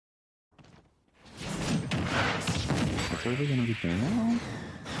That's really gonna be doing now?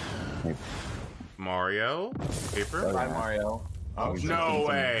 Like, Mario? Paper? Hi, Mario. oh, No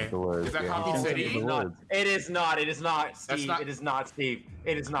way! Is that Coffee City? It is not. It is not Steve. Not... It is not Steve.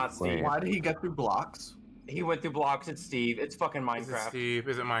 It is not Steve. Wait. Why did he get through blocks? He went through blocks. It's Steve. It's fucking Minecraft. Is it Steve?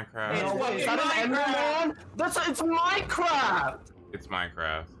 Is it Minecraft? It's No, is that an Enderman? It's Minecraft! It's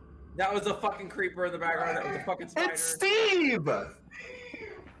Minecraft. That was a fucking creeper in the background. That was a fucking spider. It's Steve!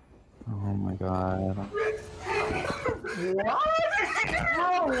 Oh my god. What?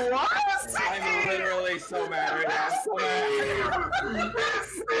 Bro, what? I'm literally so mad right now. So mad.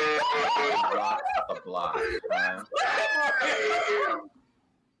 Rock a block.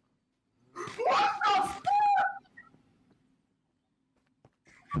 What the fuck?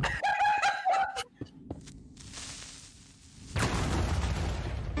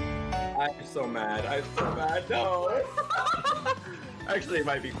 I'm so mad. I'm so mad. No. Actually, it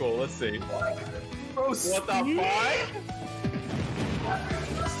might be cool. Let's see. Bro, What the fuck?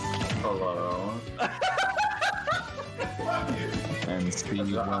 Hello. And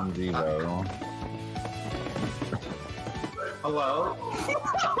Steve on 0. Hello.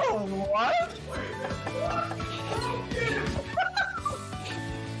 What?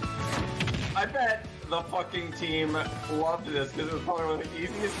 I bet the fucking team loved this because it was probably one of the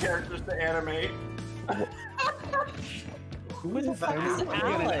easiest characters to animate. Who is that? We get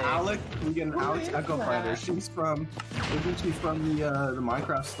an Alex. We get an Alex Echo Fighter. She's from. Isn't she from the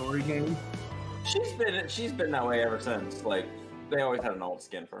Minecraft story game? She's been that way ever since. Like they always had an alt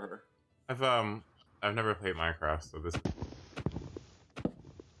skin for her. I've never played Minecraft, so this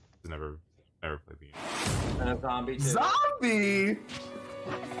never played the game. And a zombie too. Zombie!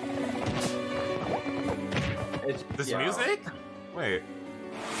 It's This music? Wait.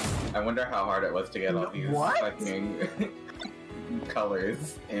 I wonder how hard it was to get all these What? fucking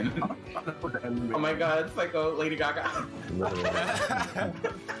colors in. Oh my god, it's like a Lady Gaga.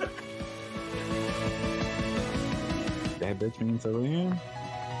 That bitch means alien?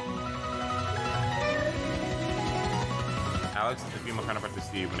 Alex is the female counterpart to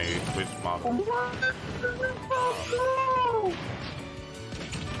Steve when they switch models.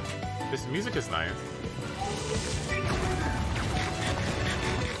 This music is nice.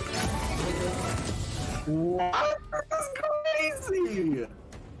 What? That's crazy!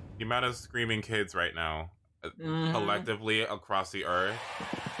 The amount of screaming kids right now, collectively across the earth,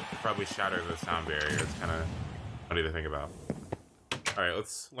 probably shatter the sound barrier. It's kind of funny to think about. All right,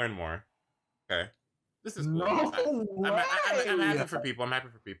 let's learn more. Okay, this is cool. No I'm happy for people. I'm happy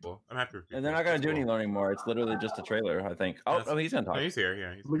for people. And they're not gonna do any learning more. It's literally just a trailer, I think. Oh, he's gonna talk. No, he's here.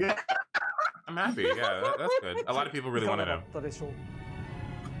 Yeah, he's here. I'm happy. Yeah, that's good. A lot of people really want to know.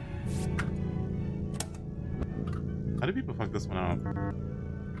 How do people fuck this one up?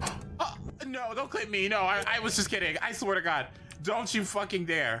 Oh, no, don't clip me. No, I was just kidding. I swear to God. Don't you fucking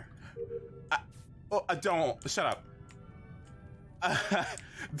dare. Don't. Shut up.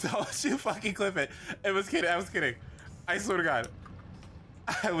 Don't you fucking clip it. I was kidding. I was kidding. I swear to God.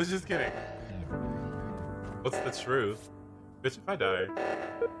 I was just kidding. What's the truth? Bitch, if I die.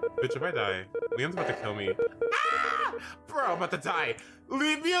 Bitch, if I die. Leon's about to kill me. Ah! Bro, I'm about to die.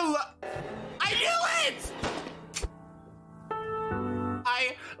 Leave me alone. I knew it!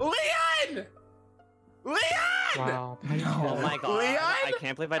 Leon! Wow. Oh my god. Leon? I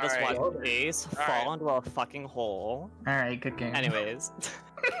can't believe I just Alright. watched Ace fall into a fucking hole. Alright, good game. Anyways.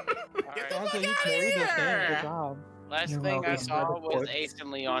 Get the Alright. fuck You out of carried this game. here! Good job. Last You're thing I welcome. saw was Ace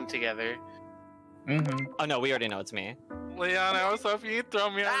and Leon together. Oh no, we already know it's me. Leon, I was hoping you'd throw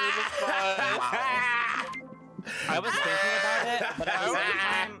me under the bus. I was thinking about it, but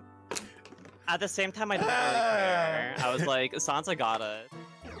at the same time I didn't really care. I was like, Sansa got it.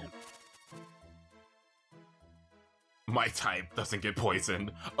 My type doesn't get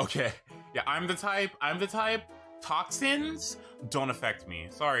poisoned. Okay. Yeah, I'm the type. Toxins don't affect me.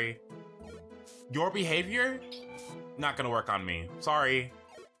 Sorry. Your behavior, not gonna work on me. Sorry.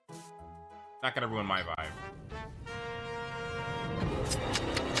 Not gonna ruin my vibe.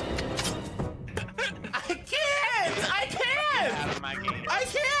 I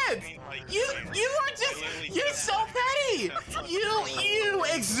can't! You are just, you're so petty! You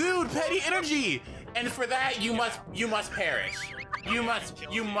exude petty energy! And for that, you must perish. You must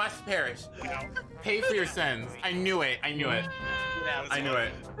perish. Pay for your sins. I knew it. I knew it. I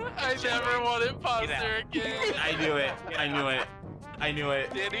never want imposter again. I knew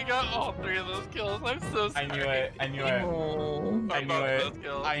it. Danny got all 3 of those kills. I'm so sorry. I knew it. I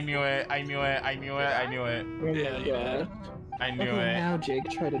knew it. Now Jake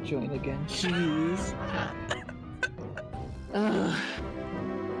tried to join again. Jeez.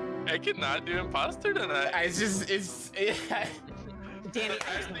 I cannot do imposter tonight. It's just, Danny,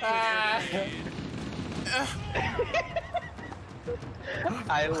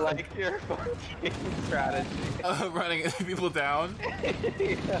 I like your fucking strategy. running people down.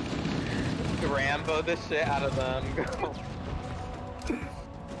 Yeah. Rambo the shit out of them.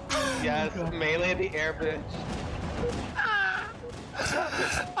 Yes, melee the air bitch.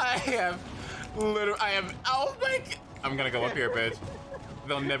 I am, oh my god. I'm gonna go up here, bitch.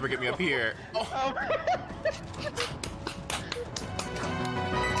 They'll never get me up here. Oh.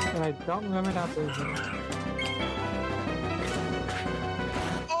 but I don't remember that version.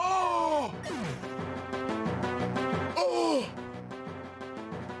 Oh! Oh!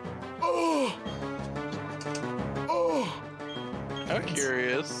 Oh! Oh! I'm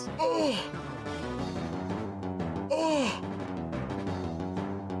curious. Oh! Oh!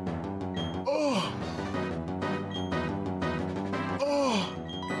 Oh! Oh!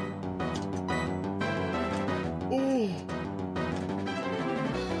 Oh!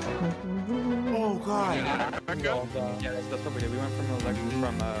 Oh god! Yeah, that's what we did. We went from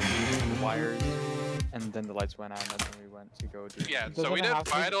wires, and then the lights went out, and that's when we went to go do. Yeah, so we did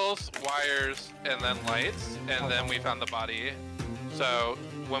vitals, wires, and then lights, and then we found the body. So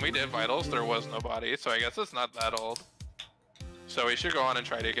when we did vitals, there was no body, so I guess it's not that old. So we should go on and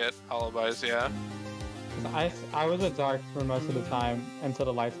try to get alibis, yeah. I was at dark for most of the time until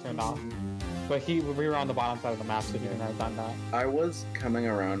the lights turned off. But we were on the bottom side of the map, so he didn't have done that. I was coming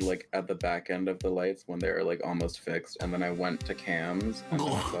around like at the back end of the lights when they were like almost fixed, and then I went to cams and then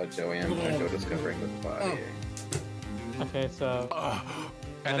I saw Joey and Echo discovering the body. Okay, so I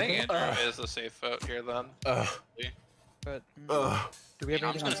think Andrew is the safe vote here then. but do we have anything?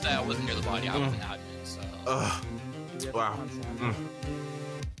 I'm just gonna say I wasn't near the body. I was an admin, so. Wow.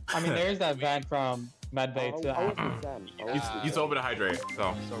 I mean, there's that vent from medbay to. You told me to hydrate,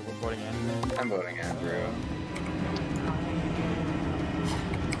 so. So we're voting Andrew. I'm voting Andrew.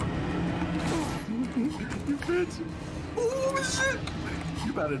 You bitch. Oh shit!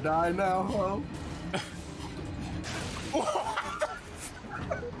 You better die now, ho. What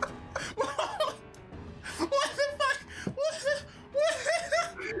the fuck? What?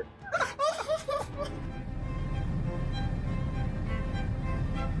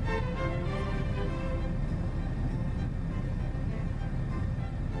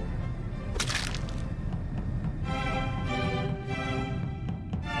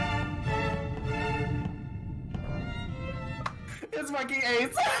 It's fucking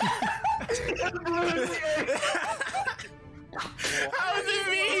Ace. How is it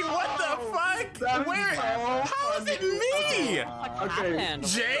me? What the fuck? Where? How is it me? Okay.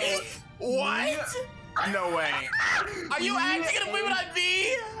 Jake? What? No way. Are you acting in a way on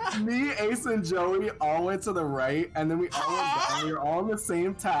me? Me, Ace, and Joey all went to the right, and then we all went down. We were all on the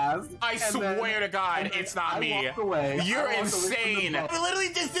same task. I swear to God, it's not me. You're insane. We literally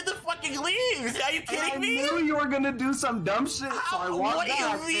just did the fucking leaves. Are you kidding me? I knew you were gonna do some dumb shit, so I walked What do back you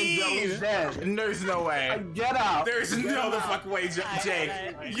and Joey's mean? dead. There's no way. Get out. There's no the fuck way, Jake.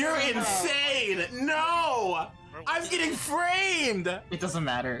 You're insane. No. I'm getting framed. It doesn't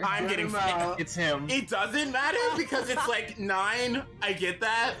matter. I'm getting framed. It's him. It doesn't matter because it's like 9. I get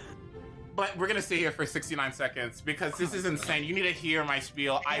that. But we're gonna stay here for 69 seconds because this is insane. You need to hear my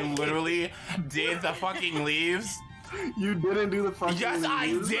spiel. I literally did the fucking leaves. You didn't do the fucking Yes,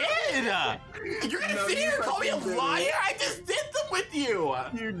 leaves. I did! You're gonna sit here and call me a liar? I just did them with you!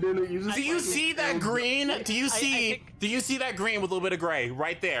 You didn't. You just do you see that green? Do you see that green with a little bit of gray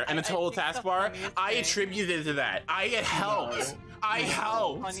right there and the total taskbar? I attributed to that. I helped. I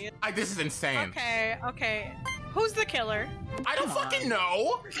helped. This is insane. Okay. Who's the killer? I don't fucking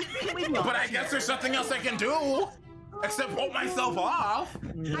know. But I guess there's something else I can do. Except vote myself off.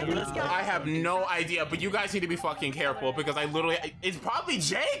 I have no idea, but you guys need to be fucking careful because I literally, it's probably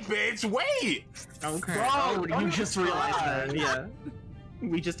Jake, bitch. Wait. Okay. Bro, you just realized that. Yeah.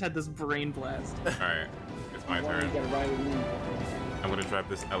 We just had this brain blast. All right, it's my turn. I'm gonna drive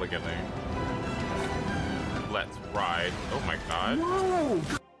this elegantly. Let's ride. Oh my god. No.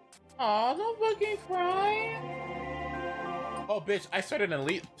 Aw, don't fucking cry. Oh, bitch, I started an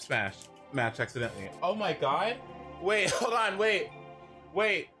Elite Smash match accidentally. Oh my god. Wait, hold on, wait.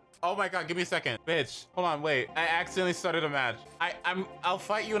 Oh my god, give me a second. Bitch, hold on, wait. I accidentally started a match. I'll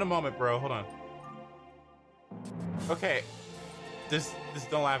fight you in a moment, bro. Hold on. Okay. Just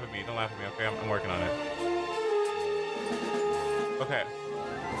don't laugh at me. Don't laugh at me, okay? I'm working on it. Okay.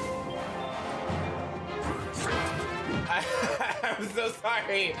 I'm so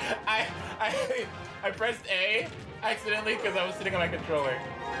sorry. I pressed A accidentally because I was sitting on my controller.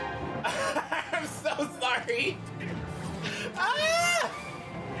 I'm so sorry. Ah!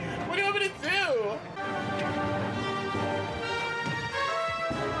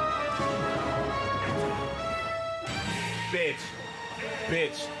 Bitch.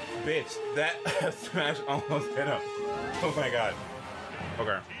 Bitch. Bitch. That smash almost hit him. Oh my god.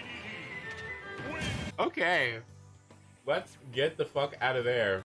 Okay. Okay. Let's get the fuck out of there.